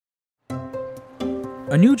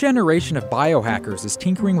A new generation of biohackers is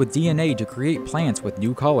tinkering with DNA to create plants with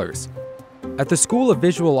new colors. At the School of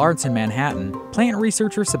Visual Arts in Manhattan, plant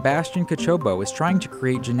researcher Sebastian Cocioba is trying to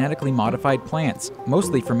create genetically modified plants,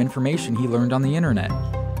 mostly from information he learned on the internet.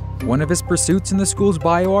 One of his pursuits in the school's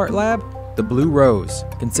bioart lab? The blue rose,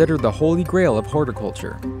 considered the holy grail of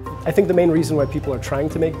horticulture. I think the main reason why people are trying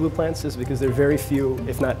to make blue plants is because there are very few,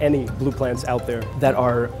 if not any, blue plants out there that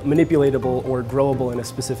are manipulatable or growable in a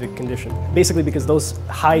specific condition. Basically because those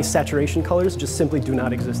high saturation colors just simply do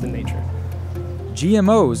not exist in nature.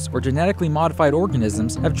 GMOs, or genetically modified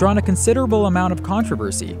organisms, have drawn a considerable amount of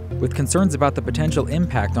controversy, with concerns about the potential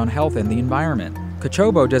impact on health and the environment.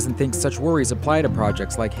 Cocioba doesn't think such worries apply to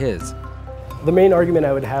projects like his. The main argument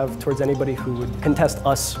I would have towards anybody who would contest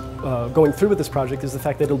us going through with this project is the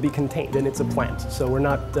fact that it'll be contained and it's a plant. So we're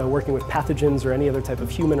not working with pathogens or any other type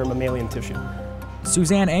of human or mammalian tissue.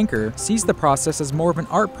 Suzanne Anker sees the process as more of an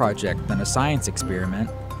art project than a science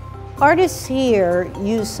experiment. Artists here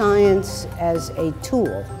use science as a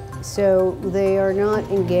tool, so they are not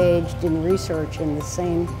engaged in research in the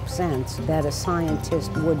same sense that a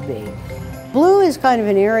scientist would be. Blue is kind of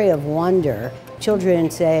an area of wonder. Children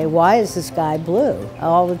say, why is the sky blue?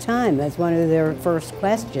 All the time. That's one of their first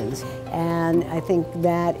questions. And I think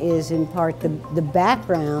that is in part the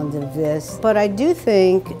background of this. But I do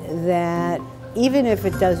think that even if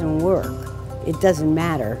it doesn't work, it doesn't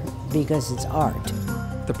matter because it's art.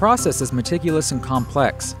 The process is meticulous and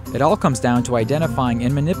complex. It all comes down to identifying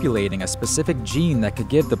and manipulating a specific gene that could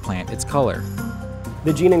give the plant its color.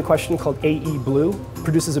 The gene in question, called AE blue,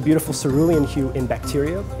 produces a beautiful cerulean hue in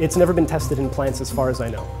bacteria. It's never been tested in plants as far as I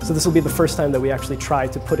know. So this will be the first time that we actually try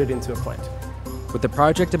to put it into a plant. With the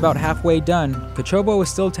project about halfway done, Cocioba is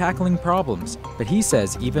still tackling problems, but he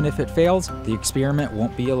says even if it fails, the experiment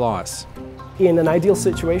won't be a loss. In an ideal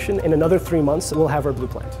situation, in another 3 months, we'll have our blue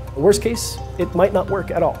plant. Worst case, it might not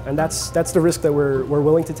work at all, and that's the risk that we're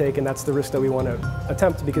willing to take, and that's the risk that we want to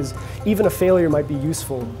attempt, because even a failure might be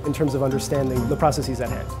useful in terms of understanding the processes at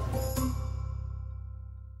hand.